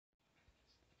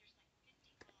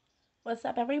What's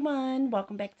up, everyone?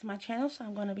 Welcome back to my channel. So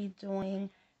I'm going to be doing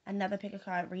another pick a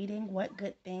card reading. What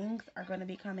good things are going to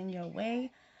be coming your way?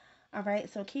 All right,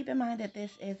 so keep in mind that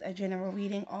this is a general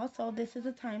reading. Also, this is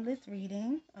a timeless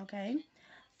reading, okay?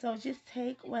 So just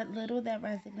take what little that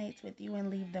resonates with you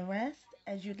and leave the rest.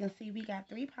 As you can see, we got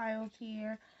three piles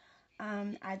here.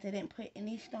 I didn't put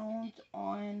any stones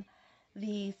on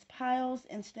these piles.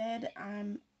 Instead,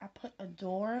 I put a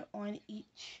door on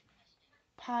each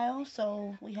pile.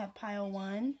 So we have pile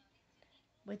one,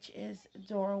 which is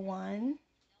door one.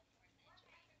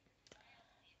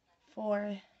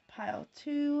 For pile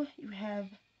two, you have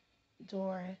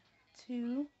door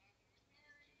two.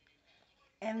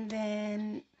 And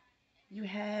then you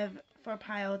have for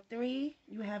pile three,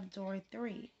 you have door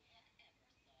three.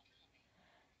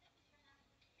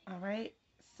 All right.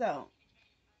 So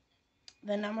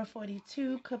the number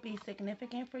 42 could be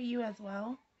significant for you as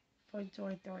well for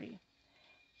door three.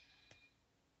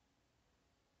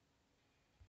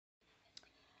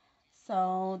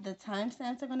 So the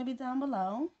timestamps are going to be down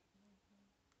below.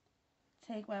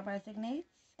 Take what resonates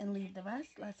and leave the rest.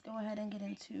 Let's go ahead and get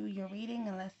into your reading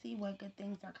and let's see what good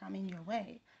things are coming your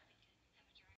way.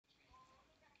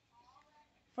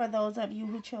 For those of you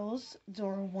who chose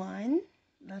door one,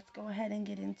 let's go ahead and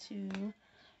get into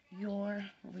your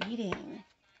reading.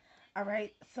 All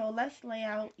right, so let's lay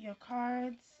out your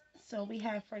cards. So we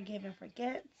have Forgive and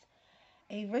Forget,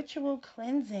 a ritual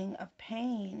cleansing of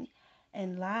pain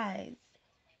and lies.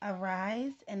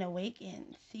 Arise and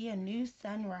awaken. See a new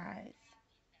sunrise.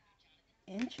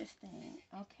 Interesting.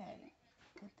 Okay.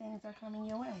 Good things are coming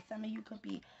your way. Some of you could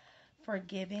be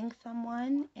forgiving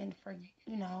someone and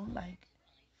like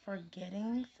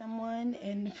forgetting someone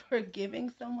and forgiving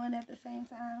someone at the same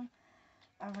time.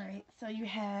 All right, so you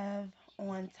have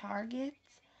on target,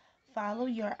 follow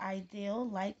your ideal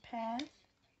life path.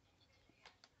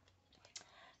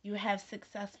 You have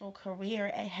successful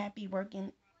career, a happy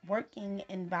working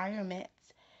environment,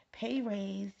 pay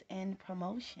raise and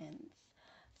promotions.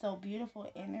 So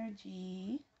beautiful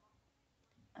energy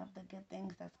of the good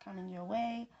things that's coming your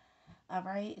way. All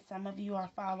right, some of you are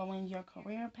following your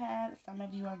career path. Some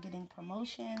of you are getting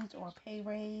promotions or pay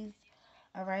raise.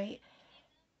 All right,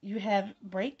 you have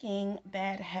breaking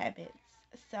bad habits,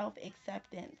 self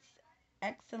acceptance,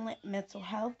 excellent mental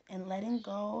health, and letting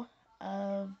go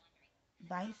of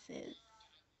vices.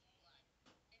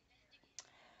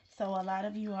 So, a lot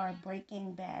of you are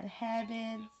breaking bad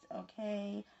habits,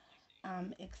 okay,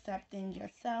 accepting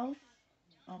yourself,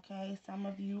 okay. Some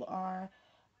of you are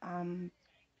um,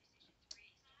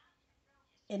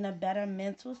 in a better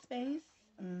mental space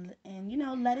and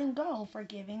letting go,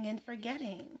 forgiving and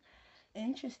forgetting.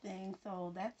 Interesting.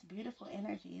 So that's beautiful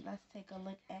energy. Let's take a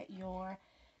look at your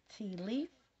tea leaf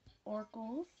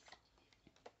oracles.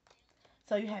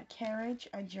 So you have carriage,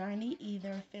 a journey,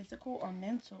 either physical or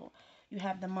mental. You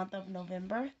have the month of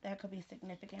November. That could be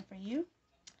significant for you.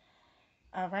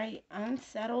 All right.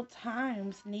 Unsettled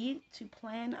times, need to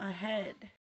plan ahead.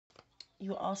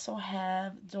 You also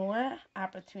have door,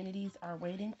 opportunities are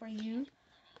waiting for you.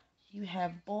 You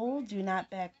have bull, do not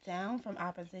back down from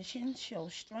opposition, show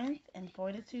strength and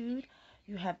fortitude.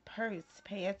 You have purse,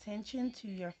 pay attention to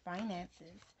your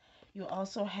finances. You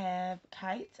also have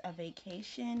kite, a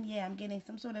vacation. Yeah, I'm getting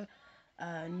some sort of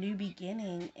new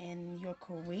beginning in your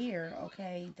career,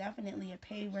 okay? Definitely a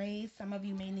pay raise. Some of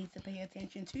you may need to pay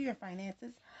attention to your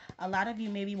finances. A lot of you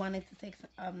may be wanting to take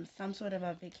some sort of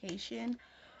a vacation.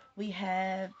 We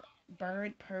have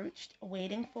bird perched,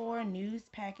 waiting for a news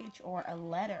package or a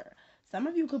letter. Some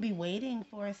of you could be waiting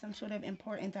for some sort of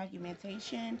important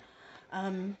documentation.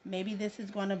 Maybe this is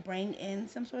going to bring in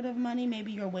some sort of money.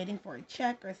 Maybe you're waiting for a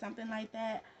check or something like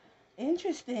that.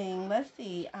 Interesting. Let's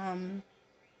see.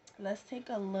 Let's take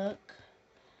a look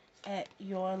at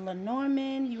your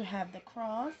Lenormand. You have the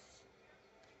cross.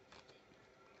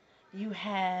 You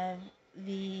have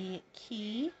the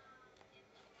key.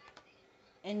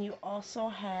 And you also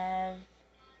have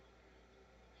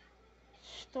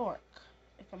stork,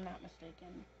 if I'm not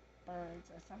mistaken, birds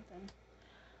or something.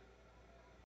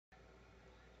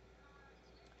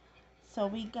 So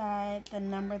we got the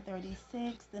number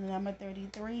 36, the number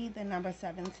 33, the number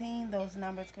 17. Those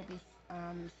numbers could be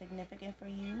significant for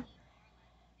you.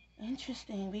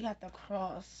 Interesting. We got the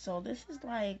cross. So this is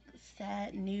like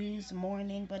sad news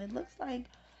morning, but it looks like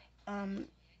um,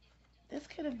 this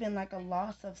could have been like a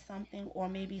loss of something or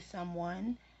maybe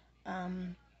someone.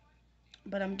 Um,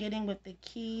 but I'm getting with the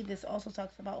key. This also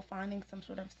talks about finding some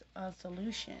sort of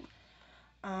solution.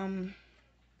 Um,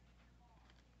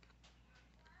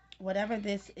 Whatever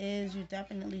this is, you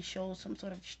definitely show some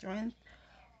sort of strength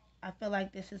I feel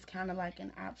like this is kind of like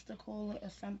an obstacle or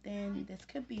something. This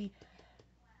could be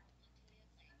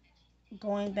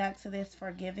going back to this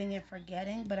forgiving and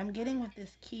forgetting, but I'm getting with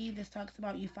this key, this talks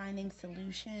about you finding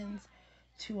solutions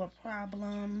to a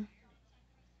problem.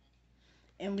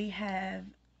 And we have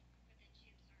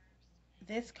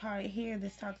this card here,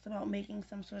 this talks about making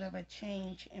some sort of a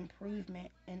change, improvement,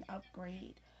 and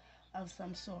upgrade of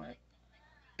some sort.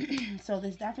 So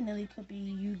this definitely could be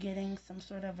you getting some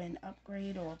sort of an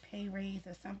upgrade or a pay raise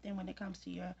or something when it comes to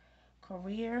your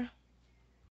career.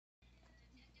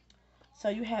 So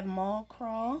you have mall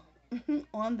crawl,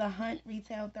 on the hunt,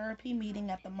 retail therapy, meeting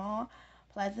at the mall,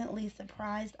 pleasantly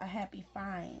surprised, a happy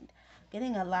find.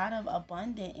 Getting a lot of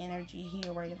abundant energy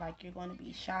here where like you're going to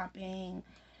be shopping.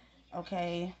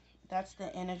 Okay, that's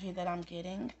the energy that I'm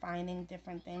getting. Finding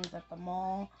different things at the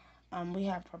mall. We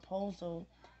have proposal.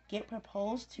 Get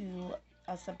proposed to,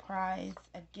 a surprise,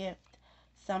 a gift,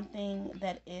 something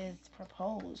that is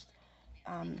proposed.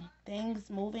 Things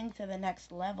moving to the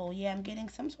next level. Yeah, I'm getting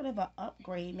some sort of an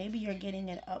upgrade. Maybe you're getting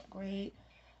an upgrade.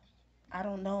 I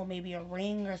don't know, maybe a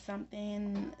ring or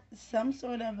something. Some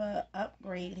sort of a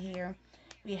upgrade here.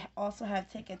 We also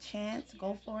have take a chance,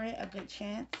 go for it, a good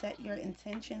chance, set your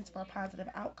intentions for a positive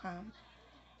outcome.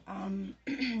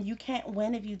 You can't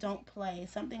win if you don't play.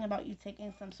 Something about you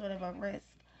taking some sort of a risk.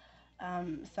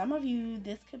 Some of you,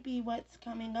 this could be what's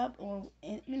coming up, or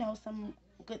some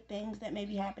good things that may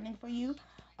be happening for you.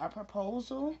 A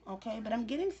proposal, okay, but I'm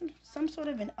getting some sort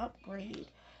of an upgrade.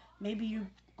 Maybe you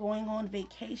going on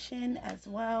vacation as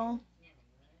well.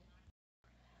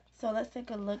 So let's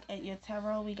take a look at your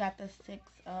tarot. We got the Six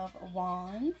of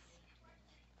Wands.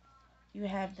 You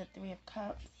have the Three of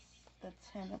Cups, the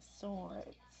Ten of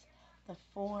Swords, the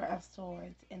Four of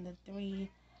Swords, and the Three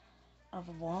of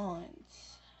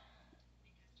Wands.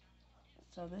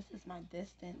 So this is my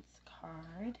distance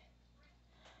card.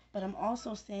 But I'm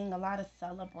also seeing a lot of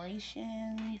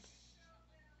celebrations,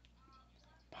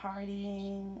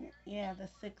 partying. Yeah, the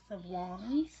Six of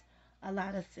Wands. A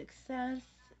lot of success.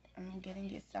 I'm getting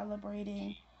it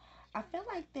celebrating. I feel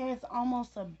like there's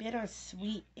almost a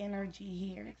bittersweet energy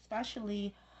here,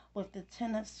 especially with the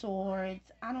Ten of Swords.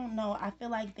 I don't know. I feel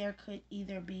like there could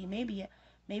either be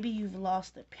maybe you've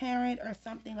lost a parent or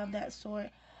something of that sort.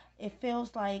 It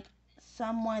feels like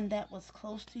someone that was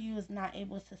close to you is not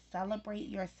able to celebrate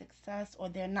your success, or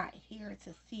they're not here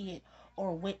to see it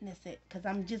or witness it, because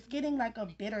I'm just getting like a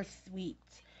bittersweet.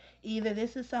 Either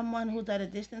this is someone who's at a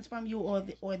distance from you,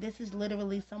 or this is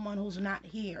literally someone who's not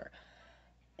here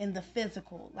in the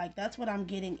physical. Like that's what I'm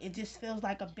getting. It just feels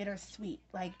like a bittersweet.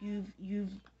 Like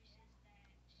you've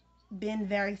been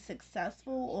very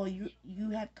successful, or you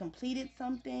have completed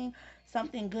something.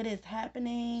 Something good is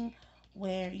happening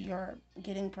where you're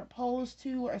getting proposed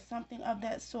to or something of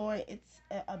that sort. It's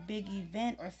a big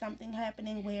event or something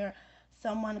happening where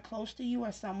someone close to you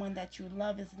or someone that you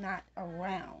love is not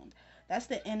around. That's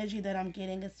the energy that I'm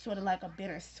getting. It's sort of like a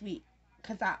bittersweet,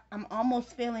 because I'm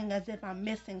almost feeling as if I'm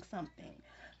missing something.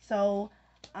 So,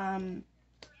 um,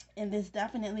 and this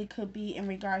definitely could be in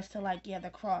regards to like, yeah, the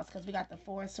cross, because we got the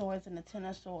Four of Swords and the Ten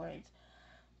of Swords.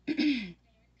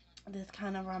 This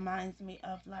kind of reminds me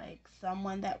of like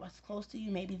someone that was close to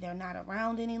you. Maybe they're not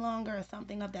around any longer or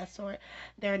something of that sort.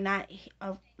 They're not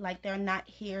like they're not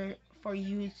here for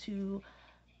you to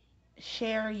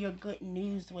share your good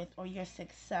news with or your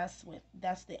success with.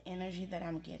 That's the energy that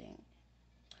I'm getting.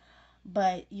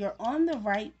 But you're on the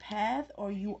right path,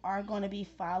 or you are going to be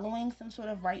following some sort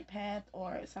of right path,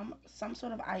 or some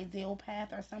sort of ideal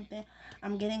path or something.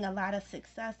 I'm getting a lot of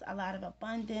success, a lot of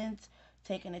abundance,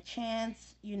 taking a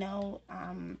chance,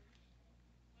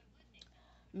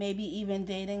 maybe even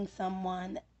dating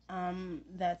someone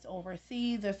that's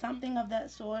overseas or something of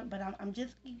that sort. But I'm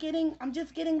just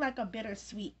getting like a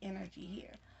bittersweet energy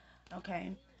here.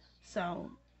 Okay,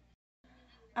 so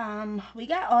we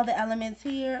got all the elements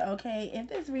here. Okay, if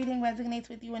this reading resonates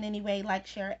with you in any way, like,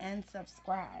 share, and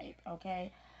subscribe.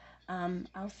 Okay,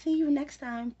 I'll see you next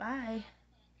time. Bye.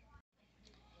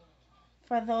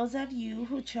 For those of you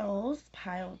who chose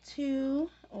pile two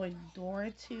or door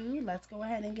two, let's go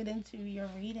ahead and get into your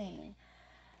reading.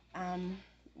 um,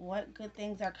 what good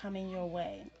things are coming your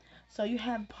way. So you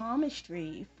have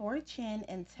palmistry, fortune,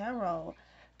 and tarot,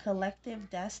 collective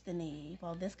destiny.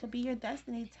 Well, this could be your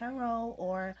destiny tarot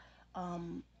or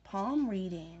palm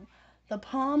reading. The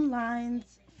palm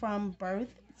lines from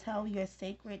birth tell your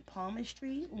sacred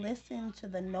palmistry. Listen to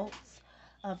the notes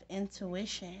of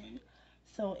intuition.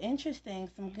 So interesting.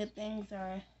 Some good things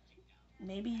are,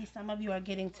 maybe some of you are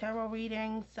getting tarot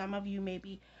readings. Some of you may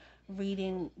be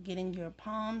getting your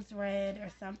palms read or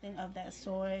something of that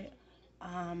sort.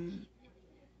 Um,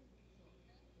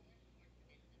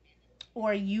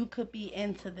 or you could be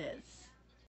into this.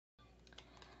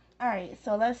 All right,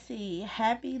 so let's see.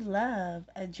 Happy love,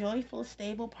 a joyful,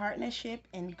 stable partnership,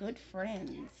 and good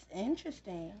friends.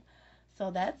 Interesting.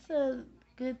 So that's a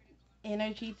good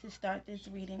energy to start this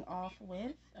reading off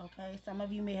with. Okay, some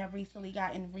of you may have recently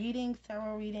gotten readings,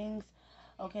 tarot readings,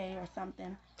 okay, or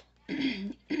something.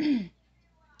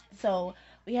 So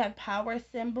we have power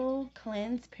symbol,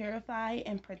 cleanse, purify,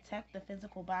 and protect the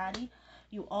physical body.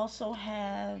 You also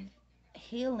have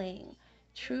healing,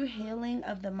 true healing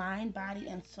of the mind, body,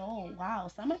 and soul. Wow,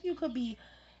 some of you could be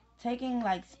taking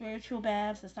like spiritual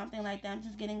baths or something like that. I'm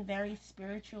just getting very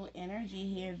spiritual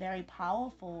energy here, very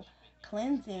powerful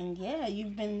cleansing. Yeah,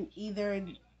 you've been either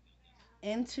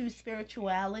into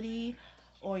spirituality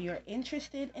or you're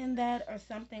interested in that or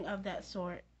something of that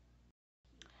sort.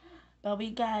 But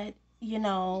we got, you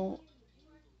know,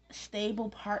 stable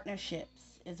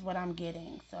partnerships is what I'm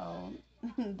getting. So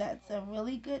that's a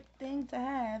really good thing to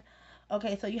have.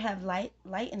 Okay, so you have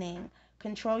lightning,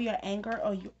 control your anger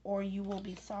or you will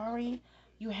be sorry.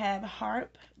 You have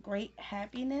harp, great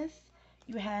happiness.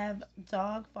 You have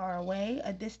dog far away,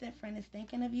 a distant friend is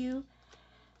thinking of you.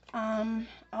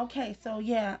 Okay, so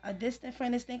yeah, a distant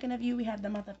friend is thinking of you. We have the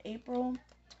month of April.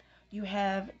 You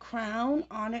have crown,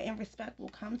 honor and respect will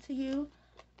come to you.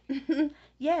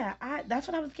 Yeah, I that's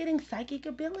what I was getting, psychic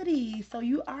ability. So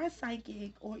you are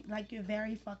psychic or like you're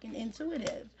very fucking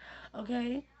intuitive.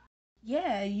 Okay?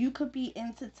 Yeah, you could be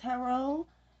into tarot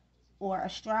or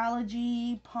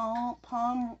astrology,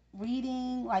 palm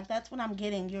reading. Like that's what I'm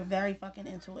getting. You're very fucking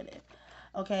intuitive.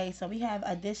 Okay, so we have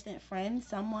a distant friend,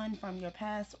 someone from your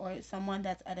past or someone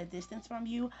that's at a distance from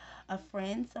you. A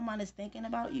friend, someone is thinking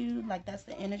about you. Like that's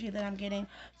the energy that I'm getting.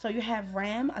 So you have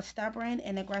Ram, a stubborn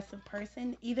and aggressive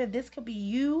person. Either this could be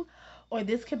you or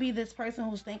this could be this person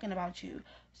who's thinking about you.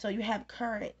 So you have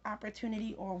courage,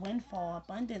 opportunity, or windfall,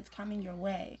 abundance coming your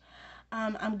way.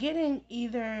 I'm getting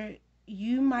either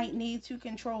you might need to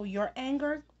control your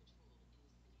anger.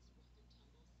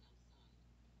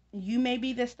 You may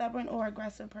be the stubborn or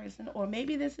aggressive person, or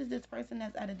maybe this is this person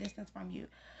that's at a distance from you.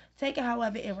 Take it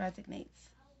however it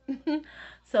resonates.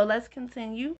 So let's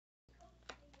continue.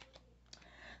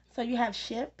 So you have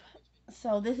ship.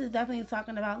 So this is definitely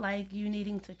talking about like you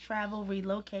needing to travel,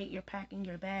 relocate, you're packing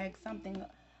your bag, something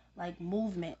like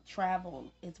movement,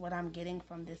 travel is what I'm getting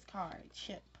from this card.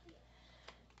 Ship.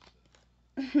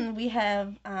 We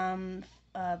have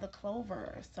the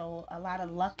clover, so a lot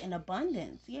of luck and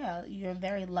abundance. Yeah, you're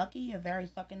very lucky, you're very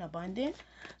fucking abundant.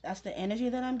 That's the energy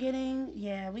that I'm getting.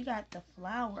 Yeah, we got the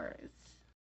flowers.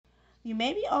 You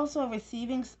may be also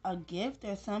receiving a gift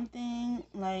or something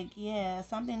like, yeah,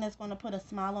 something that's going to put a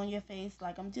smile on your face.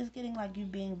 Like I'm just getting like you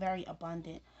being very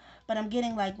abundant, but I'm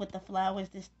getting like with the flowers,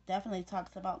 this definitely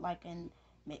talks about like an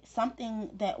something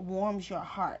that warms your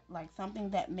heart, like something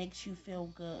that makes you feel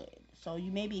good. So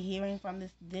you may be hearing from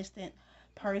this distant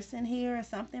person here or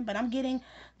something, but I'm getting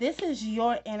this is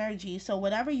your energy. So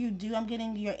whatever you do, I'm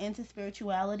getting you're into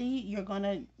spirituality, you're going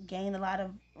to gain a lot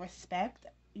of respect,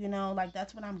 you know, like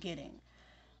that's what I'm getting.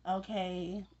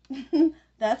 Okay.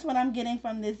 That's what I'm getting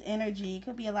from this energy. It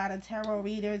could be a lot of tarot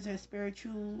readers or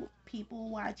spiritual people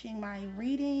watching my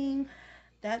reading.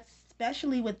 That's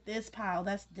especially with this pile.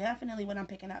 That's definitely what I'm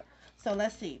picking up. So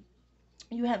let's see.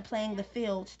 You have playing the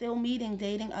field, still meeting,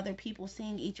 dating other people,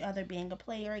 seeing each other, being a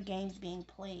player, games being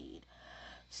played.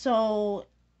 So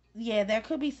yeah, there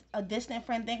could be a distant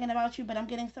friend thinking about you, but I'm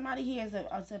getting somebody here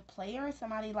as a player.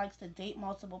 Somebody likes to date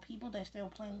multiple people. They're still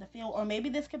playing the field, or maybe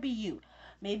this could be you.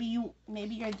 Maybe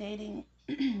you're dating.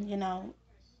 You know,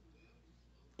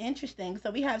 interesting. So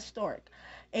we have Stork,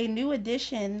 a new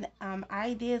addition.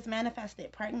 Ideas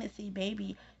manifested: pregnancy,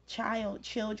 baby, child,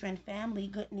 children, family,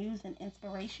 good news, and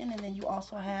inspiration. And then you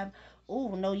also have,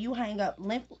 oh no, you hang up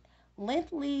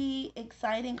lengthy,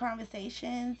 exciting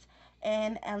conversations,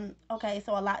 and okay,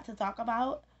 so a lot to talk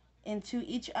about, into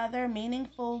each other,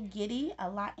 meaningful, giddy, a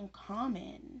lot in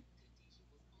common.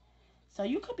 So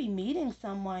you could be meeting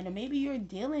someone, or maybe you're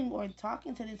dealing or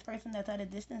talking to this person that's at a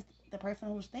distance, the person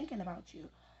who's thinking about you.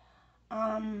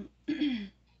 Um,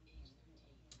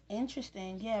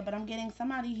 Interesting, yeah, but I'm getting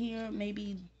somebody here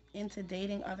maybe into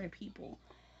dating other people.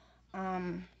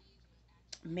 Um,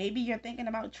 Maybe you're thinking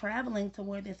about traveling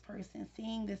toward this person,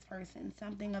 seeing this person,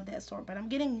 something of that sort. But I'm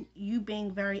getting you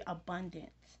being very abundant.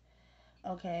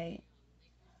 Okay.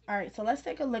 All right. So let's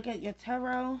take a look at your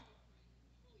tarot.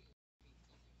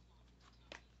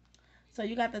 So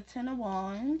you got the Ten of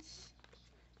Wands.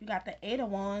 You got the Eight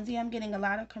of Wands. Yeah, I'm getting a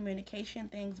lot of communication,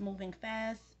 things moving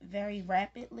fast, very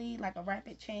rapidly, like a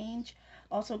rapid change.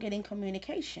 Also getting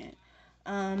communication.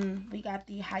 We got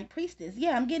the high priestess.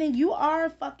 Yeah, I'm getting you are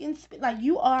fucking like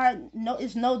you are no.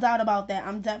 It's no doubt about that.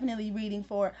 I'm definitely reading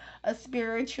for a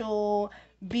spiritual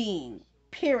being.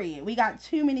 Period. We got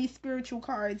too many spiritual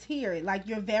cards here. Like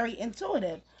you're very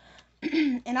intuitive.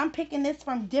 And I'm picking this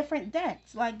from different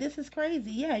decks. Like this is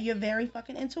crazy. Yeah, you're very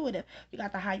fucking intuitive. We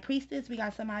got the high priestess. We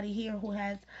got somebody here who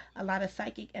has a lot of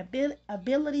psychic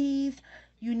abilities.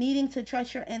 You needing to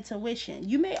trust your intuition.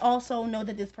 You may also know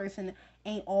that this person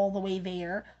ain't all the way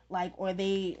there, like, or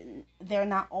they're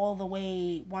not all the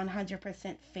way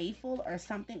 100% faithful or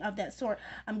something of that sort.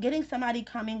 I'm getting somebody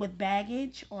coming with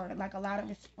baggage or like a lot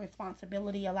of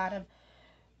responsibility, a lot of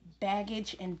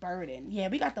baggage and burden. Yeah,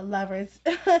 we got the lovers.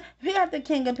 We got the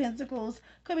King of Pentacles.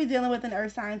 Could be dealing with an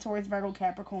earth sign towards Virgo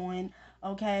Capricorn.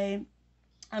 Okay.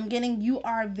 I'm getting you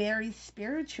are very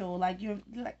spiritual. Like you're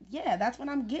like yeah, that's what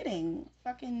I'm getting.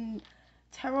 Fucking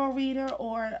tarot reader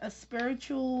or a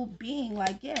spiritual being.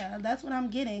 Like, yeah, that's what I'm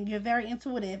getting. You're very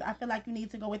intuitive. I feel like you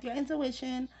need to go with your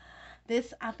intuition.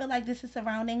 This I feel like this is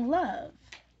surrounding love.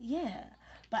 Yeah.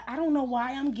 But I don't know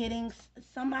why I'm getting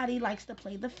somebody likes to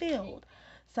play the field.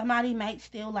 Somebody might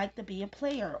still like to be a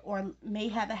player or may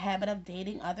have a habit of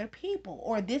dating other people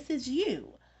or this is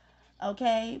you.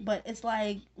 Okay? But it's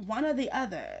like one or the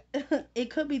other. It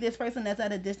could be this person that's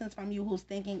at a distance from you who's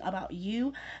thinking about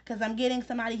you cuz I'm getting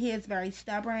somebody here is very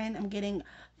stubborn. I'm getting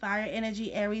fire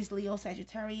energy, Aries, Leo,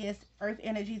 Sagittarius, earth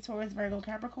energy, Taurus, Virgo,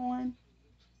 Capricorn.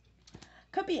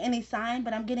 Could be any sign,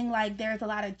 but I'm getting like there's a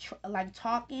lot of like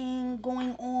talking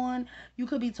going on. You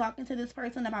could be talking to this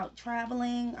person about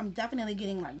traveling. I'm definitely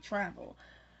getting like travel,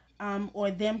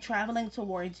 or them traveling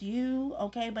towards you.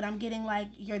 Okay, but I'm getting like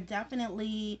you're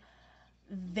definitely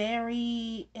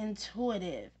very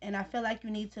intuitive, and I feel like you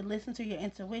need to listen to your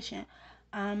intuition.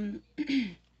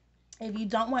 If you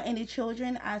don't want any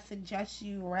children, I suggest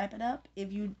you wrap it up.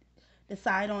 If you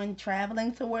decide on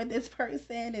traveling toward this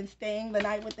person and staying the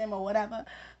night with them or whatever,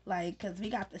 like, because we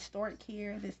got the stork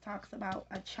here. This talks about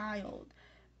a child,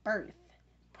 birth,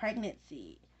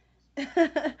 pregnancy.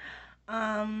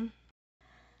 um,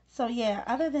 so yeah,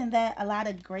 other than that, a lot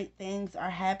of great things are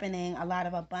happening. A lot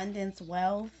of abundance,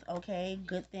 wealth, okay,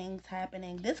 good things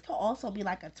happening. This could also be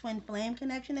like a twin flame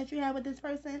connection that you have with this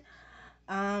person.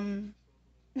 Um,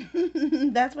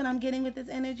 that's what I'm getting with this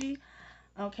energy.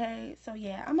 Okay, so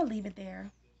yeah, I'm gonna leave it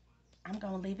there. I'm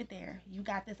gonna leave it there. You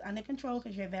got this under control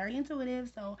because you're very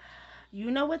intuitive, so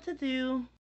you know what to do.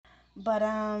 But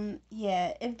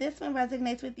yeah, if this one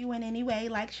resonates with you in any way,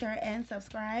 like, share, and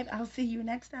subscribe. I'll see you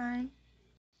next time.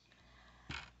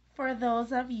 For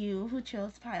those of you who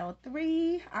chose pile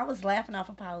three, I was laughing off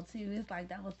of pile two. It's like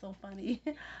that was so funny.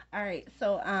 All right,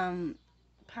 so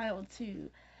pile two.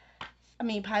 I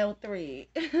mean pile three.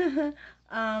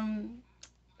 um,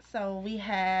 So we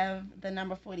have the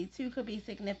number 42 could be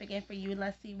significant for you.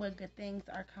 Let's see what good things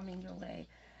are coming your way.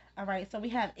 All right, so we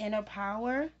have inner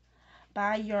power.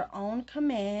 By your own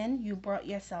command, you brought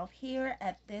yourself here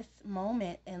at this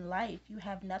moment in life. You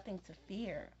have nothing to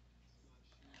fear.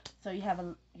 So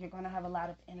you're going to have a lot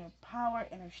of inner power,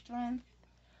 inner strength,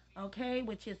 okay,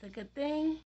 which is a good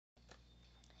thing.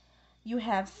 You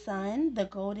have sun. The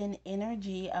golden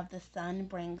energy of the sun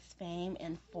brings fame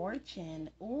and fortune.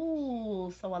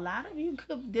 Ooh, so a lot of you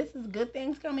could, this is good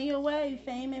things coming your way.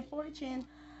 Fame and fortune.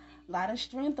 A lot of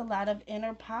strength, a lot of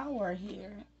inner power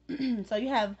here. So you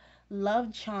have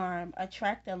love charm,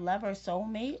 attract a lover,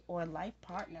 soulmate, or life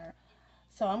partner.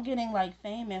 So I'm getting like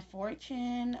fame and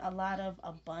fortune, a lot of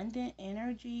abundant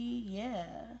energy. Yeah,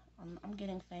 I'm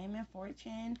getting fame and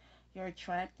fortune. You're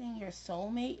attracting your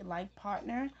soulmate, life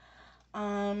partner.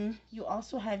 You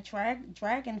also have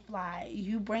dragonfly.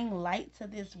 You bring light to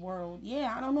this world.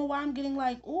 Yeah, I don't know why I'm getting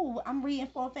like, ooh, I'm reading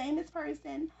for a famous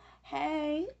person.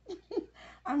 Hey,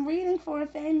 I'm reading for a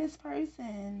famous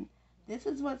person. This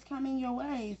is what's coming your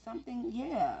way. Something,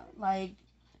 yeah, like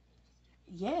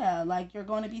you're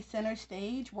going to be center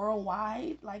stage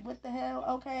worldwide. Like, what the hell?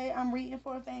 Okay, I'm reading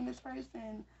for a famous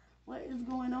person. What is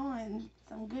going on?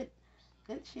 Some good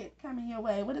shit coming your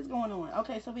way. What is going on?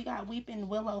 Okay, so we got Weeping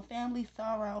Willow, Family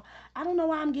Sorrow. I don't know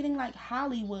why I'm getting like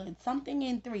Hollywood, something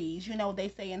in threes. You know, they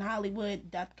say in Hollywood,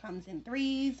 death comes in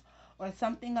threes, or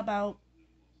something about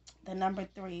the number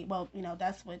three. Well,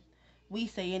 that's what we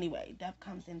say anyway. Death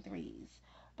comes in threes.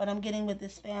 But I'm getting with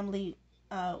this family,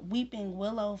 Weeping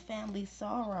Willow, Family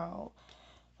Sorrow.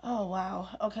 Oh, wow.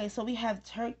 Okay, so we have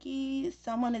Turkey.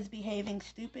 Someone is behaving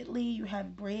stupidly. You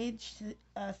have Bridge,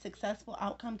 a successful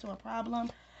outcome to a problem.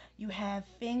 You have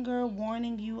Finger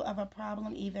warning you of a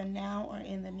problem either now or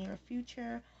in the near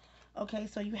future. Okay,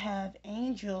 so you have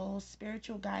Angels,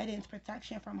 spiritual guidance,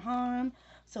 protection from harm.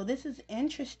 So this is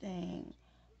interesting.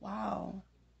 Wow.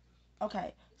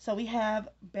 Okay, so we have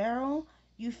Beryl.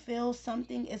 You feel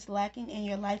something is lacking in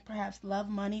your life, perhaps love,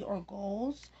 money, or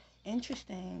goals.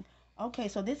 Interesting. Okay,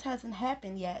 so this hasn't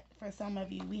happened yet for some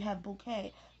of you. We have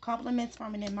Bouquet, compliments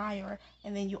from an admirer,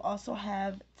 and then you also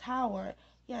have Tower.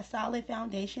 Yeah, solid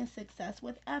foundation, success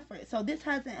with effort. So this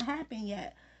hasn't happened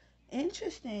yet.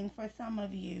 Interesting for some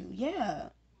of you. Yeah,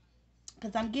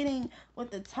 because I'm getting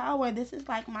with the Tower, this is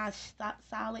like my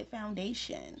solid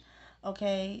foundation.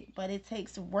 Okay, but it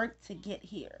takes work to get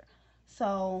here.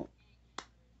 So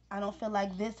I don't feel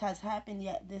like this has happened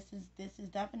yet. This is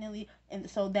definitely, and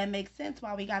so that makes sense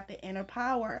why we got the inner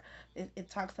power. It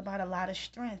talks about a lot of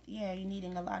strength. Yeah, you're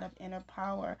needing a lot of inner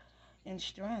power and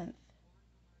strength.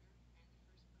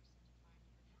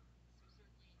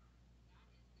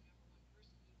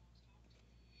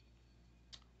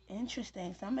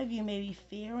 Interesting. Some of you may be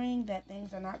fearing that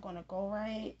things are not going to go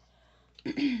right.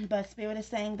 But spirit is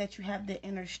saying that you have the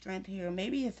inner strength here.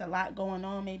 Maybe it's a lot going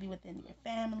on, maybe within your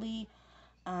family.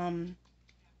 Um,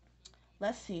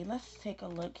 let's see. Let's take a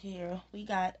look here. We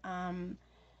got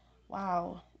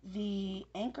wow, the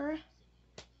anchor.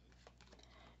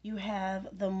 You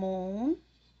have the moon,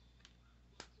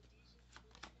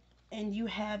 and you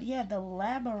have, yeah, the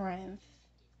labyrinth.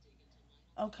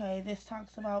 Okay, this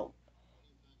talks about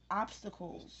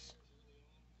obstacles.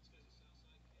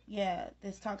 Yeah,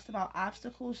 this talks about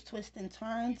obstacles, twists and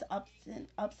turns,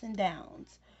 ups and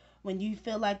downs. When you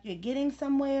feel like you're getting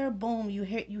somewhere, boom, you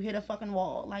hit a fucking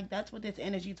wall. Like that's what this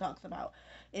energy talks about.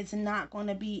 It's not going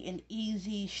to be an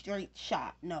easy straight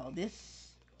shot. No,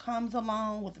 this comes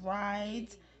along with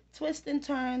rides, twists and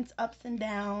turns, ups and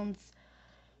downs,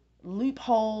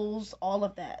 loopholes, all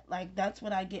of that. Like that's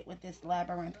what I get with this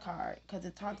labyrinth card because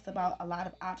it talks about a lot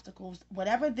of obstacles.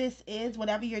 Whatever this is,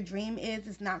 whatever your dream is,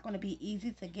 it's not going to be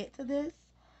easy to get to this.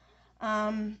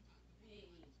 Um,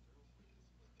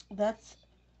 that's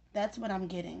that's what I'm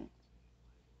getting.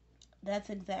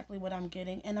 That's exactly what I'm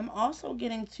getting, and I'm also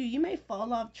getting too. You may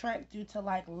fall off track due to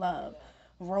like love,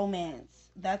 romance.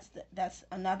 That's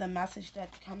another message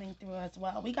that's coming through as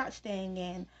well. We got staying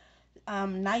in.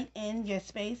 Night in your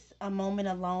space, a moment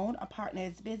alone, a partner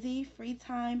is busy, free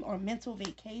time, or mental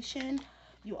vacation.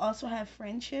 You also have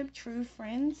friendship, true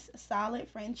friends, solid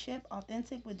friendship,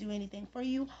 authentic, would do anything for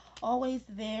you, always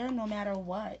there no matter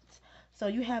what. So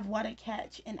you have what a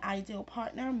catch, an ideal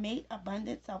partner, mate,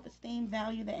 abundance, self esteem,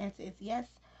 value. The answer is yes.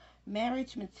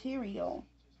 Marriage material.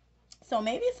 So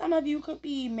maybe some of you could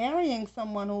be marrying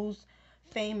someone who's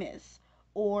famous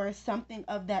or something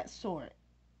of that sort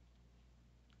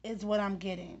is what I'm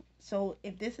getting. So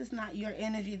if this is not your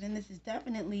energy, then this is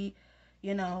definitely,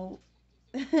 you know,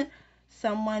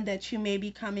 someone that you may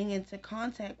be coming into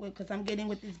contact with. Because I'm getting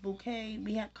with this bouquet,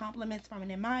 we have compliments from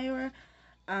an admirer.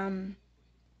 Um,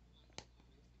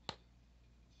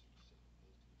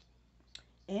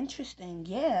 Interesting.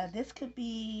 Yeah, this could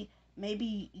be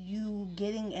maybe you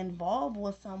getting involved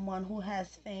with someone who has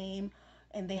fame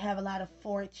and they have a lot of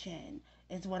fortune,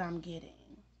 is what I'm getting.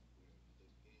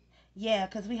 Yeah,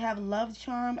 because we have love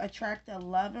charm, attract a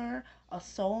lover, a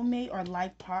soulmate, or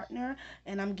life partner,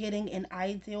 and I'm getting an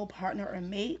ideal partner or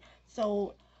mate.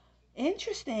 So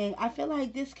interesting. I feel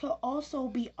like this could also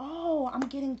be, oh, I'm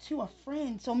getting to a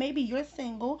friend. So maybe you're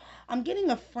single. I'm getting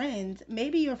a friend.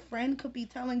 Maybe your friend could be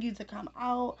telling you to come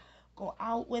out, go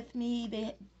out with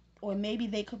me. Or maybe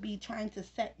they could be trying to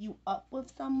set you up with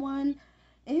someone.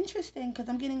 Interesting, because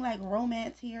I'm getting like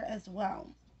romance here as well.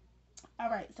 All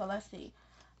right, so let's see.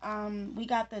 We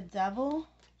got the devil.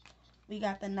 We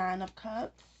got the nine of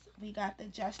cups. We got the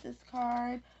justice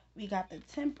card. We got the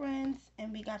temperance,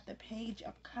 and we got the page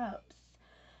of cups.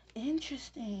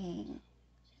 Interesting.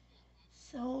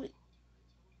 So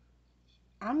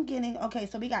I'm getting, okay,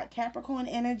 so we got Capricorn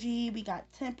energy, we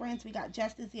got temperance, we got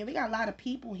justice here. We got a lot of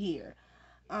people here.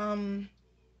 Um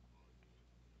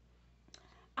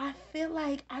I feel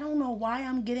like I don't know why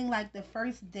I'm getting like the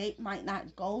first date might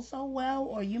not go so well,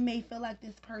 or you may feel like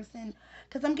this person,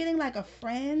 because I'm getting like a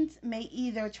friend may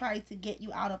either try to get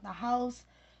you out of the house,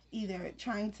 either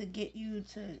trying to get you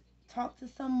to talk to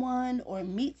someone or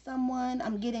meet someone.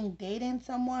 I'm getting dating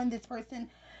someone. This person,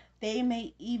 they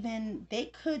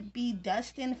could be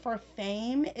destined for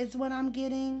fame, is what I'm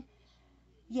getting.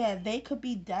 Yeah, they could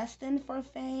be destined for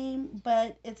fame,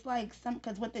 but it's like some,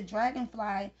 because with the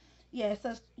dragonfly, yeah, it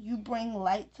says you bring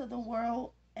light to the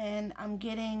world, and I'm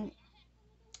getting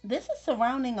this is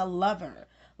surrounding a lover.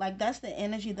 Like that's the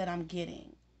energy that I'm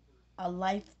getting, a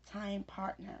lifetime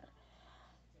partner.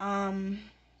 Um,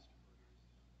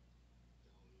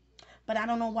 but I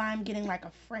don't know why I'm getting like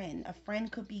a friend. A friend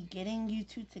could be getting you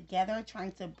two together,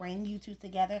 trying to bring you two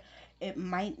together. It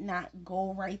might not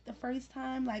go right the first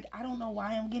time. Like, I don't know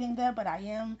why I'm getting that, but I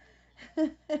am.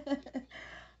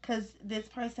 Because this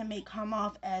person may come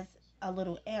off as a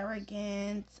little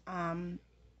arrogant.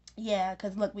 Yeah,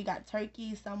 because look, we got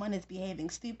Turkey. Someone is behaving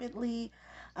stupidly.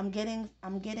 I'm getting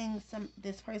some.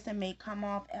 This person may come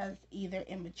off as either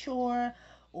immature,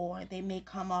 or they may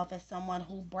come off as someone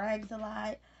who brags a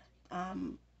lot.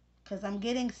 Um, because I'm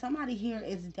getting somebody here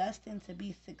is destined to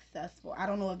be successful. I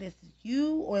don't know if this is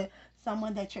you or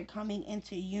someone that you're coming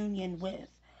into union with.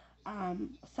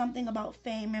 Something about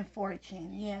fame and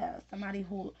fortune. Yeah, somebody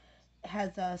who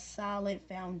has a solid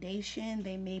foundation.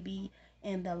 They may be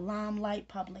in the limelight,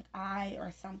 public eye,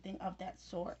 or something of that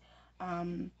sort.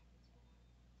 Um,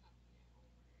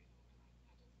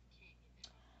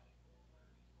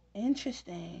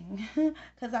 Interesting.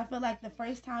 Because I feel like the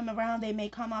first time around, they may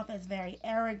come off as very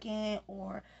arrogant,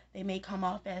 or they may come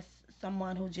off as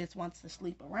someone who just wants to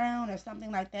sleep around or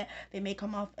something like that. They may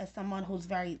come off as someone who's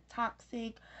very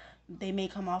toxic. They may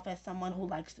come off as someone who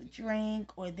likes to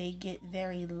drink, or they get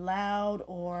very loud,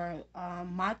 or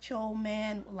macho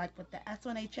man, like with the S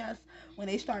on their chest, when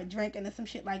they start drinking and some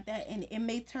shit like that. And it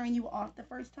may turn you off the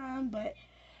first time, but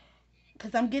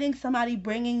because I'm getting somebody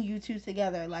bringing you two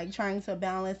together, like trying to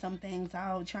balance some things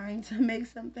out, trying to make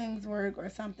some things work, or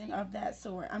something of that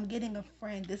sort. I'm getting a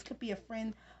friend. This could be a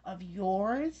friend of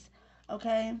yours.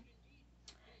 Okay,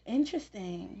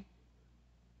 interesting.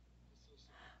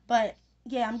 But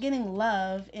yeah, I'm getting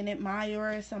love and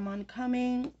admire, someone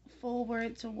coming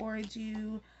forward towards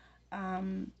you.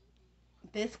 Um,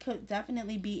 this could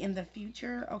definitely be in the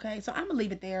future. Okay, so I'm gonna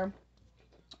leave it there.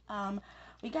 Um,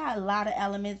 we got a lot of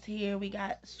elements here. We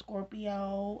got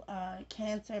Scorpio,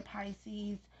 Cancer,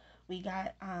 Pisces. We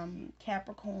got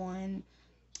Capricorn.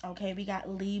 Okay, we got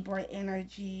Libra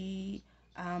energy.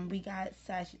 We got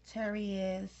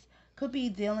Sagittarius. Could be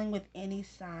dealing with any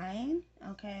sign.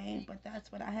 Okay, but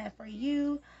that's what I have for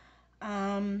you.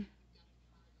 Um,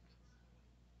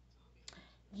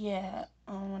 yeah.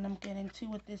 What I'm getting to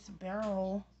with this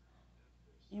barrel,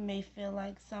 you may feel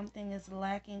like something is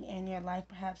lacking in your life,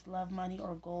 perhaps love, money,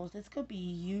 or goals. This could be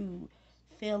you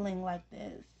feeling like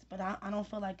this, but I don't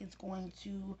feel like it's going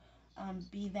to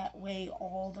be that way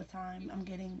all the time. I'm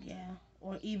getting, yeah,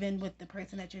 or even with the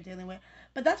person that you're dealing with.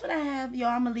 But that's what I have, y'all.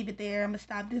 I'm going to leave it there. I'm going to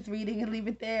stop this reading and leave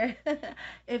it there.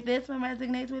 If this one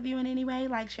resonates with you in any way,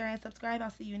 like, share, and subscribe. I'll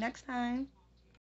see you next time.